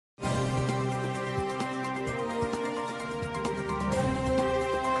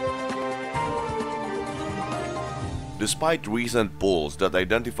Despite recent polls that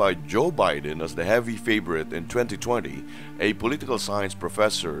identified Joe Biden as the heavy favorite in 2020, a political science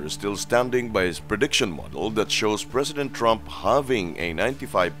professor is still standing by his prediction model that shows President Trump having a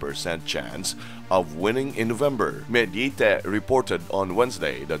 95% chance of winning in November. Mediaite reported on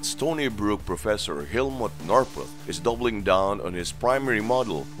Wednesday that Stony Brook professor Helmut Norpoth is doubling down on his primary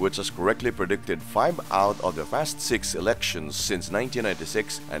model, which has correctly predicted 5 out of the past 6 elections since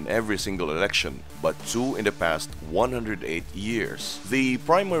 1996 and every single election, but 2 in the past 108 years. The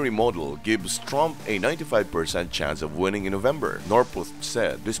primary model gives Trump a 95% chance of winning in November. Norpoth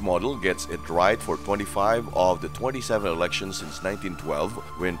said this model gets it right for 25 of the 27 elections since 1912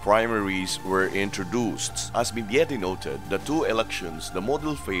 when primaries were introduced. As Mediaite noted, the 2 elections the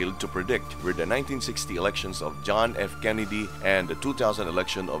model failed to predict were the 1960 elections of John F. Kennedy and the 2000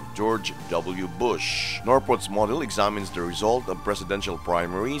 election of George W. Bush. Norpoth's model examines the result of presidential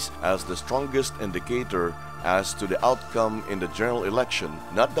primaries as the strongest indicator as to the outcome in the general election,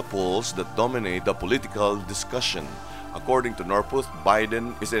 not the polls that dominate the political discussion. According to Norpoth,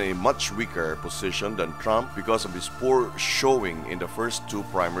 Biden is in a much weaker position than Trump because of his poor showing in the first 2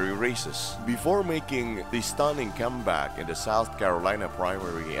 primary races. Before making the stunning comeback in the South Carolina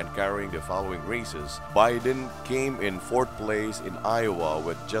primary and carrying the following races, Biden came in 4th place in Iowa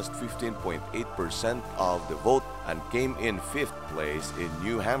with just 15.8% of the vote and came in 5th place in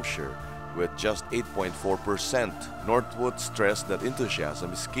New Hampshire with just 8.4%. Norpoth stressed that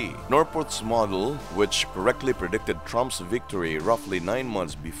enthusiasm is key. Norpoth's model, which correctly predicted Trump's victory roughly 9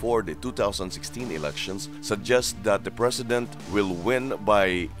 months before the 2016 elections, suggests that the president will win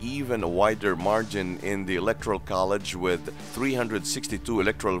by even a wider margin in the Electoral College with 362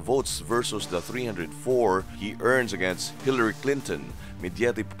 electoral votes versus the 304 he earns against Hillary Clinton.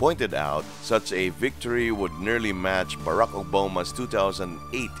 Mediaite pointed out such a victory would nearly match Barack Obama's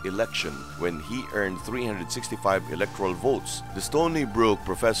 2008 election when he earned 365 electoral votes. The Stony Brook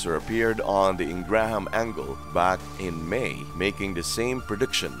professor appeared on the Ingraham Angle back in May, making the same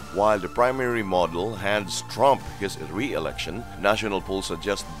prediction. While the primary model hands Trump his re-election, national polls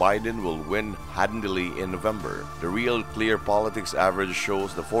suggest Biden will win handily in November. The Real Clear Politics average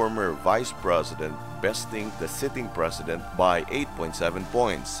shows the former vice president besting the sitting president by 8.7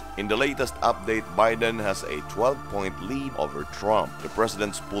 points. In the latest update, Biden has a 12-point lead over Trump. The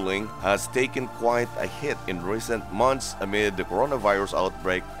president's polling has taken quite a hit in recent months amid the coronavirus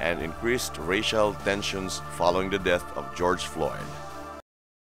outbreak and increased racial tensions following the death of George Floyd.